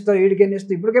 వాడికి ఎన్ని ఇస్తావు, వీడికి ఎన్ని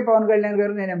ఇస్తావు. ఇప్పటికే పవన్ కళ్యాణ్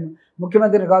గారు నేను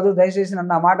ముఖ్యమంత్రిని కాదు, దయచేసి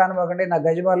నన్ను ఆ మాట అనబాకండి, నా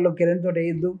గజమాల్లో కిరణ్ తోటి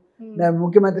వేయద్దు, నేను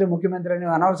ముఖ్యమంత్రి అని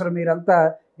అనవసరం, మీరంతా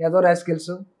ఏదో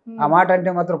రాసుకెలుసు, ఆ మాట అంటే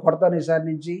మాత్రం కొడతాను ఈసారి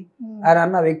నుంచి అని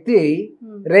అన్న వ్యక్తి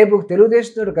రేపు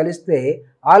తెలుగుదేశంతో కలిస్తే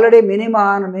already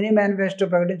mini manifesto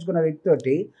ప్రకటించుకున్న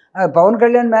వ్యక్తితోటి Pawan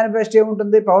Kalyan manifesto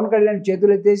ఏముంటుంది? పవన్ కళ్యాణ్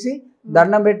చేతులు ఎత్తేసి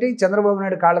దండం పెట్టి చంద్రబాబు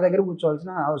నాయుడు కాళ్ళ దగ్గర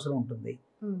కూర్చోవాల్సిన అవసరం ఉంటుంది.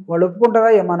 వాళ్ళు ఒప్పుకుంటారా?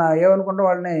 మన ఏమనుకుంటా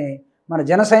వాళ్ళని మన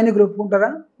జన సైనికులు ఒప్పుకుంటారా?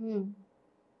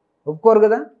 ఒప్పుకోరు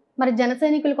కదా. మరి జన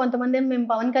సైనికులు కొంతమంది మేము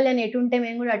పవన్ కళ్యాణ్ ఎటు ఉంటే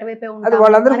మేము కూడా అటువైపే ఉంటాం, అది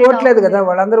వాళ్ళందరూ ఓట్లేదు కదా,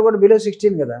 వాళ్ళందరూ కూడా బిలో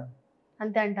 16 కదా.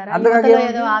 అంతే అంటారా?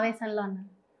 ఏదో ఆవేశంలో అన్నారు.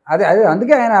 అదే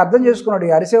అందుకే ఆయన అర్థం చేసుకున్నాడు,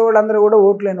 అరిసే వాళ్ళందరూ కూడా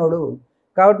ఓట్లేనోడు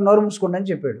కాబట్టి నోరు మూసుకోండి అని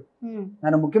చెప్పాడు.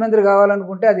 నన్ను ముఖ్యమంత్రి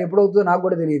కావాలనుకుంటే అది ఎప్పుడవుతుందో నాకు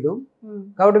కూడా తెలియదు,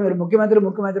 కాబట్టి మీరు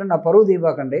ముఖ్యమంత్రి నా పరువు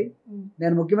దీపాకండి,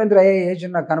 నేను ముఖ్యమంత్రి అయ్యే ఏజ్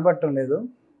నాకు కనపడటం లేదు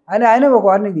అని ఆయన ఒక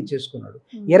వార్నింగ్ ఇచ్చేసుకున్నాడు.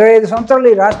 25 సంవత్సరాలు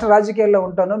ఈ రాష్ట్ర రాజకీయాల్లో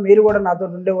ఉంటాను, మీరు కూడా నాతో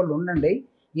ఉండేవాళ్ళు ఉండండి,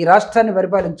 ఈ రాష్ట్రాన్ని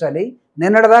పరిపాలించాలి.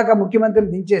 నిన్నటిదాకా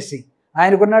ముఖ్యమంత్రిని దించేసి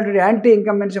ఆయనకున్నటువంటి యాంటీ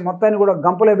ఇన్కంబెన్సీ మొత్తాన్ని కూడా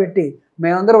గంపలో పెట్టి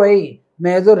మేమందరం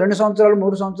మేము ఏదో 2 సంవత్సరాలు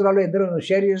 3 సంవత్సరాలు ఇద్దరు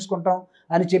షేర్ చేసుకుంటాం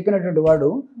అని చెప్పినటువంటి వాడు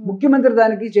ముఖ్యమంత్రి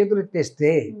దానికి చేతులు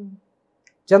ఎత్తేస్తే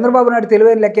చంద్రబాబు నాయుడు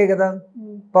తెలివైన లెక్కే కదా.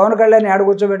 పవన్ కళ్యాణ్ ఆడ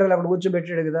కూర్చోబెట్టాలి, అక్కడ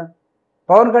కూర్చోబెట్టాడు కదా.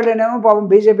 పవన్ కళ్యాణ్ ఏమో పాపం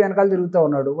బీజేపీ వెనకాల తిరుగుతూ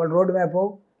ఉన్నాడు, వాళ్ళు రోడ్డు మ్యాపో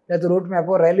లేకపోతే రూట్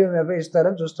మ్యాపో రైల్వే మ్యాపో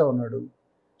ఇస్తారని చూస్తూ ఉన్నాడు.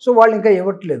 సో వాళ్ళు ఇంకా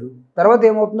ఇవ్వట్లేదు, తర్వాత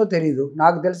ఏమవుతుందో తెలియదు.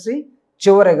 నాకు తెలిసి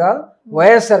చివరిగా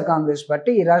వైఎస్ఆర్ కాంగ్రెస్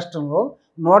పార్టీ ఈ రాష్ట్రంలో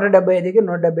 175కి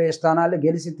 170 స్థానాలు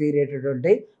గెలిచి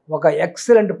తీరేటటువంటి ఒక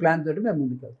ఎక్సలెంట్ ప్లాన్ తోటి మేము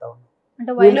ముందుకు వెళ్తా ఉన్నాం.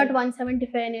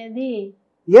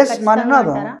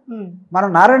 మనం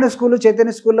నారాయణ స్కూల్,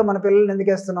 చైతన్య స్కూల్లో మన పిల్లల్ని ఎందుకు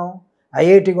వేస్తున్నాం?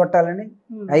 ఐఐటి కొట్టాలని,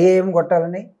 ఐఏఎం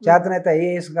కొట్టాలని, చేతనైతే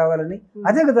ఐఏఎస్ కావాలని,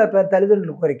 అదే కదా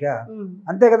తల్లిదండ్రుల కోరిక,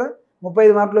 అంతే కదా.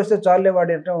 35 మార్కులు వస్తే చాలులే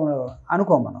వాడు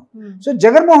అనుకోం మనం. సో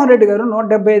జగన్మోహన్ రెడ్డి గారు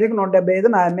 175కి 175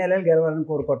 నా ఎమ్మెల్యేలు గెలవాలని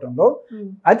కోరుకోవటంలో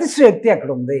అతిశయోక్తి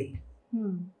అక్కడ ఉంది.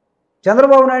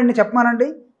 చంద్రబాబు నాయుడిని చెప్పమానండి,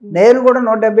 నేను కూడా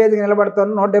 175కి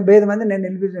నిలబడతాను, 175 మంది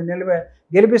నేను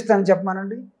గెలిపిస్తానని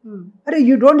చెప్పమానండి. అరే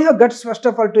you don't have guts first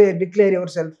of all to declare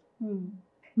your self.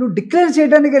 నువ్వు డిక్లేర్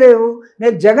చేయడానికి లేవు.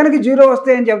 నేను జగన్కి 0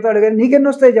 వస్తాయని చెప్తాడు కానీ నీకెన్ని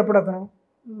వస్తాయి చెప్పడు అతను.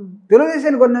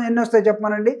 తెలుగుదేశానికి ఎన్ని వస్తాయి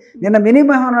చెప్పమానండి. నిన్న మినీ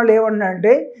మోహన్ వాళ్ళు ఏమన్నా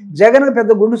అంటే జగన్కి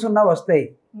పెద్ద గుండు సున్నా వస్తాయి,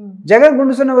 జగన్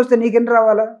గుండు సున్నా వస్తే నీకెన్ని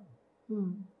రావాలా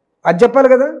అది చెప్పాలి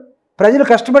కదా. ప్రజలు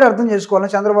కష్టపడి అర్థం చేసుకోవాలి.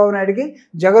 చంద్రబాబు నాయుడికి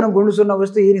జగన్ గుండు సున్నా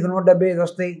వస్తే ఈయనకి 175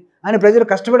 వస్తాయి అని ప్రజలు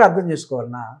కష్టపడి అర్థం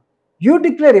చేసుకోవాలన్నా. You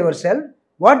declare your self,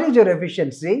 what is your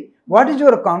efficiency, what is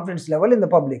your confidence level in the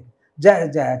public.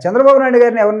 Chandrababu Naidu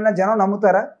గారిని ఎవరైనా జనం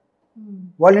నమ్ముతారా?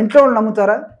 వాళ్ళ ఇంట్లో వాళ్ళు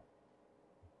నమ్ముతారా?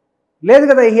 లేదు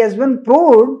కదా. He Hess bin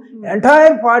proved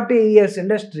entire 40 years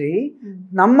industry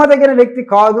నమ్మదగిన వ్యక్తి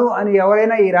కాదు అని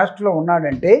ఎవరైనా ఈ రాష్ట్రంలో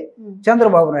ఉన్నాడంటే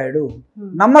చంద్రబాబు నాయుడు.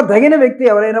 నమ్మదగిన వ్యక్తి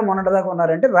ఎవరైనా మొన్నటిదాకా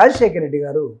ఉన్నారంటే రాజశేఖర రెడ్డి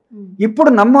గారు. ఇప్పుడు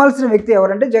నమ్మాల్సిన వ్యక్తి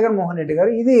ఎవరంటే జగన్మోహన్ రెడ్డి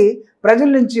గారు. ఇది ప్రజల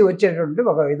నుంచి వచ్చేటువంటి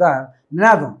ఒక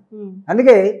నినాదం.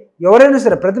 అందుకే ఎవరైనా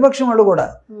సరే ప్రతిపక్షం వాళ్ళు కూడా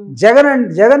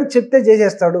జగన్ చెప్తే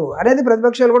చేసేస్తాడు అనేది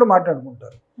ప్రతిపక్షాలు కూడా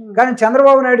మాట్లాడుకుంటారు. కానీ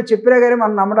చంద్రబాబు నాయుడు చెప్పినా కానీ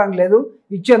మనం నమ్మడానికి లేదు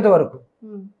ఇచ్చేంత వరకు,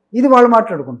 ఇది వాళ్ళు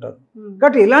మాట్లాడుకుంటారు.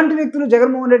 కాబట్టి ఇలాంటి వ్యక్తులు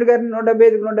జగన్మోహన్ రెడ్డి గారిని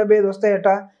 175కి 175 వస్తాయట,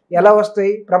 ఎలా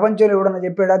వస్తాయి? ప్రపంచంలో ఎవడన్నా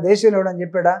చెప్పాడా? దేశంలో ఎవడన్నా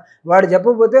చెప్పాడా? వాడు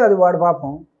చెప్పకపోతే అది వాడు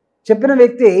పాపం. చెప్పిన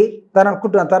వ్యక్తి తన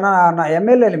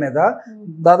ఎమ్మెల్యేల మీద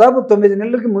దాదాపు 9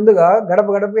 నెలలకి ముందుగా గడప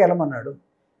గడపకి వెళ్ళమన్నాడు.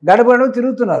 గడప గడప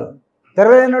తిరుగుతున్నారు.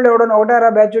 తెరలేని వాళ్ళు ఎవడన్నా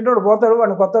 1 బ్యాచ్ ఉంటే వాడు పోతాడు,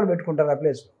 వాడిని కొత్త వాడు పెట్టుకుంటారు ఆ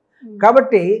ప్లేస్లో.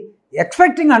 కాబట్టి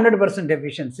expecting 100%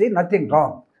 efficiency, nothing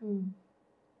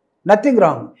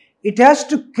wrong. It has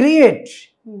to create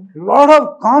lot of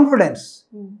confidence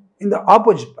in the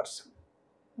opposite person.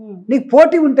 నీకు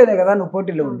పోటీ ఉంటేనే కదా నువ్వు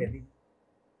పోటీలో ఉండేది.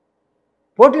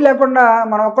 పోటీ లేకుండా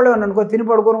మనం ఒక్కడే అనుకో తిని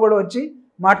పడుకొని కూడా వచ్చి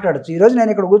మాట్లాడచ్చు. ఈరోజు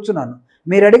నేను ఇక్కడ కూర్చున్నాను,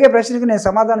 మీరు అడిగే ప్రశ్నకి నేను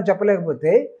సమాధానం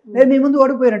చెప్పలేకపోతే నేను మీ ముందు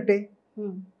ఓడిపోయినట్టే.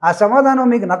 ఆ సమాధానం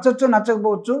మీకు నచ్చచ్చు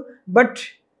నచ్చకపోవచ్చు, బట్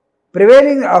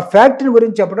ప్రివైలింగ్ ఆ ఫ్యాక్ట్ని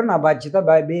గురించి చెప్పడం నా బాధ్యత.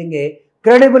 By being a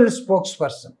credible spokes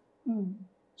person.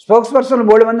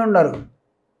 బోల్డ్ మంది ఉన్నారు,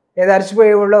 ఏదో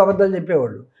అరిచిపోయేవాళ్ళు, అబద్ధాలు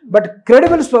చెప్పేవాళ్ళు. బట్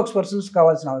క్రెడిబుల్ స్పోక్స్ పర్సన్స్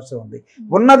కావాల్సిన అవసరం ఉంది.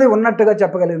 ఉన్నది ఉన్నట్టుగా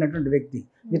చెప్పగలిగినటువంటి వ్యక్తి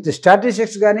విత్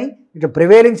స్టాటిస్టిక్స్ కానీ, ఇటు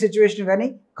ప్రివేలింగ్ సిచ్యువేషన్ కానీ,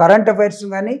 కరెంట్ అఫైర్స్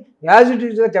కానీ యాజ్ ఇట్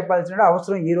ఈస్గా చెప్పాల్సిన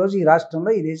అవసరం ఈరోజు ఈ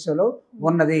రాష్ట్రంలో, ఈ దేశంలో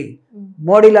ఉన్నది.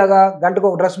 మోడీ లాగా గంటకు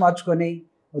ఒక డ్రెస్ మార్చుకొని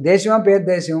దేశమా పేద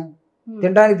దేశం,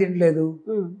 తినడానికి తినలేదు,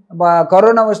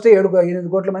 కరోనా వస్తే 8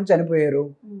 కోట్ల మంది చనిపోయారు,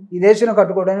 ఈ దేశంలో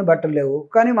కట్టుకోవడానికి బట్టలు లేవు.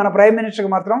 కానీ మన ప్రైమ్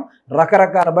మినిస్టర్కి మాత్రం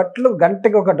రకరకాల బట్టలు,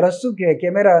 గంటకి ఒక డ్రెస్సు,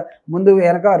 కెమెరా ముందు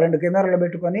వెనక 2 కెమెరాలు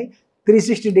పెట్టుకొని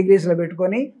 360 డిగ్రీస్లో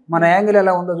పెట్టుకొని మన యాంగిల్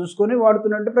ఎలా ఉందో చూసుకొని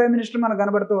వాడుతున్నట్టు ప్రైమ్ మినిస్టర్ మనకు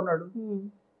కనబడుతూ ఉన్నాడు.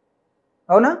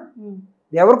 అవునా?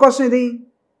 ఎవరి కోసం ఇది?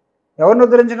 ఎవరిని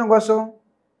ఉద్ధరించడం కోసం?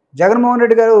 జగన్మోహన్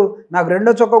రెడ్డి గారు నాకు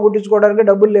 2వ చొక్కా కుట్టించుకోవడానికి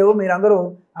డబ్బులు లేవు, మీరందరూ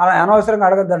అలా అనవసరంగా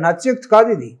అడగద్దని అత్యుక్తి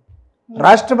కాదు ఇది.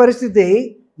 రాష్ట్ర పరిస్థితి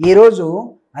ఈరోజు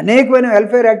అనేకమైన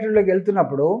వెల్ఫేర్ యాక్టివిటీలోకి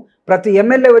వెళ్తున్నప్పుడు ప్రతి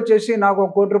ఎమ్మెల్యే వచ్చేసి నాకు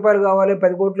 1 కోటి రూపాయలు కావాలి,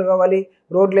 10 కోట్లు కావాలి,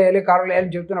 రోడ్లు వేయాలి, కాలువలు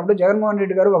వేయాలని చెప్తున్నప్పుడు జగన్మోహన్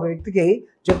రెడ్డి గారు ఒక వ్యక్తికి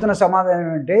చెప్తున్న సమాధానం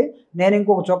ఏంటంటే, నేను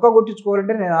ఇంకొక చొక్కా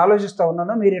కుట్టించుకోవాలంటే నేను ఆలోచిస్తూ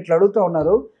ఉన్నాను, మీరు ఇట్లా అడుగుతూ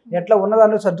ఉన్నారు, ఎట్లా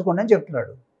ఉన్నదాన్ని సర్దుకోండి అని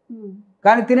చెప్తున్నాడు.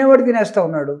 కానీ తినేవాడు తినేస్తూ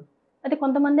ఉన్నాడు. అయితే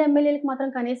కొంతమంది ఎమ్మెల్యేలకు మాత్రం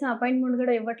కనీసం అపాయింట్మెంట్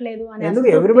కూడా ఇవ్వట్లేదు. ఎందుకు?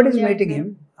 ఎవ్రీబడీస్ మీటింగ్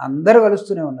హిమ్, అందరూ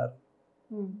కలుస్తూనే ఉన్నారు.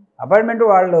 అపాయింట్మెంట్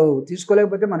వాళ్ళు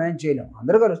తీసుకోలేకపోతే మనం ఏం చేయలేం,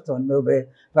 అందరూ కలుస్తాం.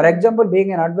 For example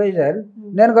being an advisor,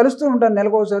 నేను కలుస్తూ ఉంటాను,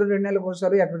 నెలకు ఒకసారి 2 నెలలకు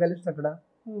ఒకసారి, ఎక్కడ కలిస్తే అక్కడ.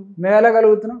 మేము ఎలా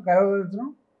కలుగుతున్నాం?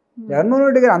 జగన్మోహన్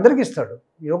రెడ్డి గారు అందరికి ఇస్తాడు,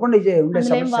 ఇవ్వకుండా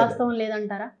ఉండే వాస్తవం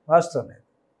లేదంటారా? వాస్తవం లేదు.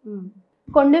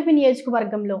 కొండపి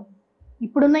నియోజకవర్గంలో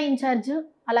ఇప్పుడున్న ఇన్ఛార్జ్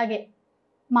అలాగే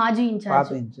మాజీ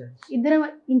ఇన్ఛార్జ్, ఇద్దరు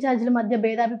ఇన్ఛార్జీల మధ్య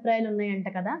భేదాభిప్రాయాలు ఉన్నాయంట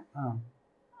కదా.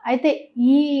 అయితే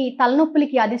ఈ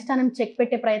తలనొప్పులకి అధిష్టానం చెక్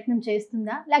పెట్టే ప్రయత్నం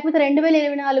చేస్తుందా, లేకపోతే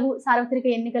 2024 సార్వత్రిక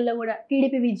ఎన్నికల్లో కూడా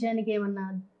టీడీపీ విజయానికి ఏమన్నా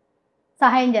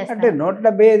సహాయం చేస్తారు? అంటే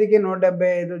 175కి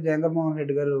 175 జగన్మోహన్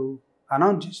రెడ్డి గారు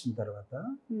అనౌన్స్ చేసిన తర్వాత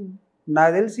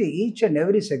నాకు తెలిసి each and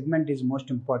every segment is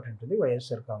most important ఇది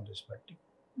వైఎస్ఆర్ కాంగ్రెస్ పార్టీ.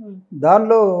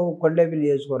 దానిలో కొండపి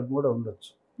నియోజకవర్గం కూడా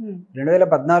ఉండొచ్చు.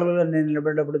 2014లో నేను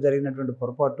నిలబడ్డప్పుడు జరిగినటువంటి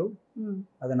పొరపాటు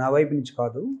అది నా వైపు నుంచి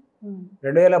కాదు.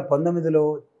 2019లో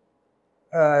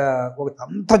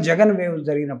అంత జగన్ వేవ్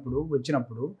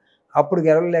వచ్చినప్పుడు అప్పుడు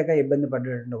గెలవలేక ఇబ్బంది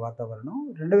పడేటువంటి వాతావరణం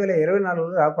 2024లో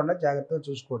రాకుండా జాగ్రత్తగా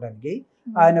చూసుకోవడానికి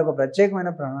ఆయన ఒక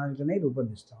ప్రత్యేకమైన ప్రణాళికని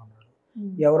రూపొందిస్తూ ఉన్నాడు.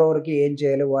 ఎవరెవరికి ఏం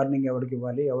చేయాలి, వార్నింగ్ ఎవరికి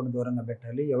ఇవ్వాలి, ఎవరిని దూరంగా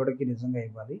పెట్టాలి, ఎవరికి నిజంగా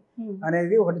ఇవ్వాలి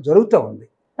అనేది ఒకటి జరుగుతూ ఉంది.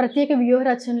 ప్రత్యేక వ్యూహ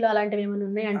రచనలు అలాంటివి ఏమైనా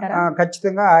ఉన్నాయంటారా?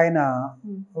 ఖచ్చితంగా ఆయన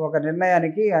ఒక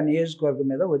నిర్ణయానికి ఆ నియోజకవర్గం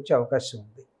మీద వచ్చే అవకాశం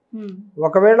ఉంది.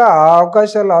 ఒకవేళ ఆ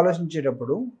అవకాశాలు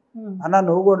ఆలోచించేటప్పుడు అన్న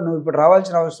నువ్వు ఇప్పుడు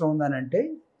రావాల్సిన అవసరం ఉందని అంటే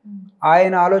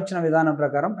ఆయన ఆలోచన విధానం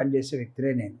ప్రకారం పనిచేసే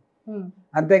వ్యక్తినే నేను.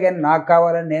 అంతేగాని నాకు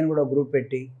కావాలని నేను కూడా గ్రూప్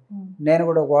పెట్టి, నేను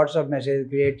కూడా ఒక వాట్సాప్ మెసేజ్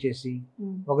క్రియేట్ చేసి,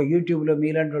 ఒక యూట్యూబ్లో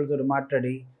మీలాంటి వాళ్ళతో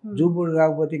మాట్లాడి జూబుడు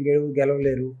కాకపోతే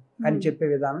గెలవలేరు అని చెప్పే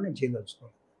విధానం నేను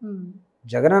చేయదలుచుకోవాలి.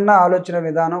 జగనన్న ఆలోచన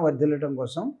విధానం వర్ధిల్లటం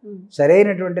కోసం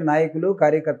సరైనటువంటి నాయకులు,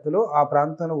 కార్యకర్తలు ఆ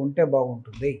ప్రాంతంలో ఉంటే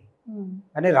బాగుంటుంది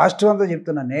అని రాష్ట్రం అంతా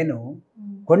చెప్తున్నా. నేను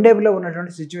కొండేపులో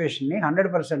ఉన్నటువంటి సిచ్యువేషన్ని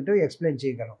 100% ఎక్స్ప్లెయిన్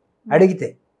చేయగలం అడిగితే.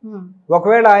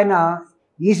 ఒకవేళ ఆయన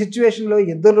ఈ సిచ్యువేషన్లో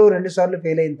ఇద్దరు 2 సార్లు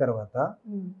ఫెయిల్ అయిన తర్వాత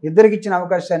ఇద్దరికి ఇచ్చిన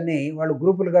అవకాశాన్ని వాళ్ళు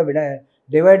గ్రూపులుగా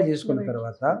డివైడ్ చేసుకున్న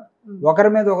తర్వాత ఒకరి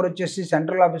మీద ఒకరు వచ్చేసి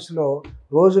సెంట్రల్ ఆఫీస్లో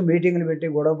రోజు మీటింగ్లు పెట్టి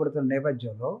గొడవ పడుతున్న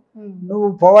నేపథ్యంలో నువ్వు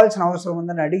పోవాల్సిన అవసరం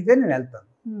ఉందని అడిగితే నేను వెళ్తాను.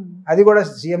 అది కూడా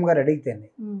సీఎం గారు అడిగితేనే.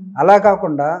 అలా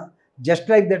కాకుండా జస్ట్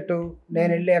లైక్ దట్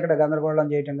నేను వెళ్ళి అక్కడ గందరగోళం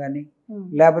చేయటం కానీ,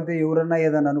 లేకపోతే ఎవరన్నా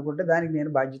ఏదన్నా అనుకుంటే దానికి నేను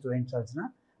బాధ్యత వహించాల్సిన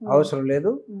అవసరం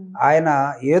లేదు. ఆయన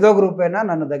ఏదో గ్రూప్ అయినా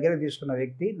నన్ను దగ్గర తీసుకున్న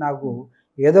వ్యక్తి, నాకు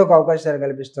ఏదో ఒక అవకాశాలు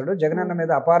కల్పిస్తాడు. జగనన్న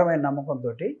మీద అపారమైన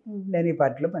నమ్మకంతో నేను ఈ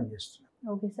పార్టీలో పనిచేస్తున్నాను.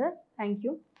 Okay sir, thank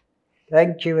you.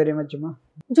 Thank you very much అమ్మా.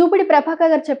 జూపిడి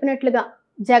ప్రభాకర్ గారు చెప్పినట్లుగా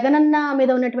జగనన్న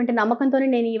మీద ఉన్నటువంటి నమ్మకంతోనే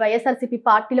నేను ఈ వైఎస్ఆర్సీపీ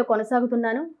పార్టీలో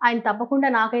కొనసాగుతున్నాను. ఆయన తప్పకుండా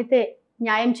నాకైతే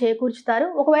న్యాయం చేకూర్చుతారు.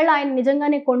 ఒకవేళ ఆయన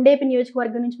నిజంగానే కొండేపి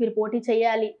నియోజకవర్గం నుంచి మీరు పోటీ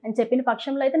చేయాలి అని చెప్పిన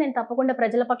పక్షంలో అయితే నేను తప్పకుండా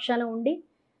ప్రజల పక్షాన ఉండి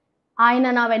ఆయన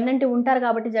నా వెన్నంటి ఉంటారు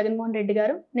కాబట్టి జగన్మోహన్ రెడ్డి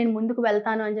గారు నేను ముందుకు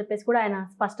వెళ్తాను అని చెప్పేసి కూడా ఆయన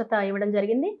స్పష్టత ఇవ్వడం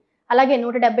జరిగింది. అలాగే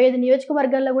 175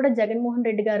 నియోజకవర్గాల్లో కూడా జగన్మోహన్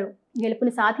రెడ్డి గారు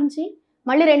గెలుపుని సాధించి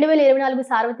మళ్ళీ 2024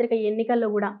 సార్వత్రిక ఎన్నికల్లో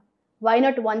కూడా వై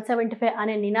నాట్ 175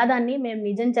 అనే నినాదాన్ని మేము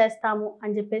నిజం చేస్తాము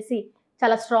అని చెప్పేసి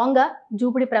చాలా స్ట్రాంగ్గా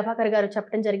జూపిడి ప్రభాకర్ గారు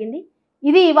చెప్పడం జరిగింది.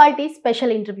 ఇది ఇవాల్టి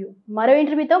స్పెషల్ ఇంటర్వ్యూ. మరో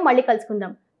ఇంటర్వ్యూతో మళ్ళీ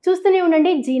కలుసుకుందాం. చూస్తూనే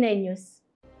ఉండండి G9 న్యూస్.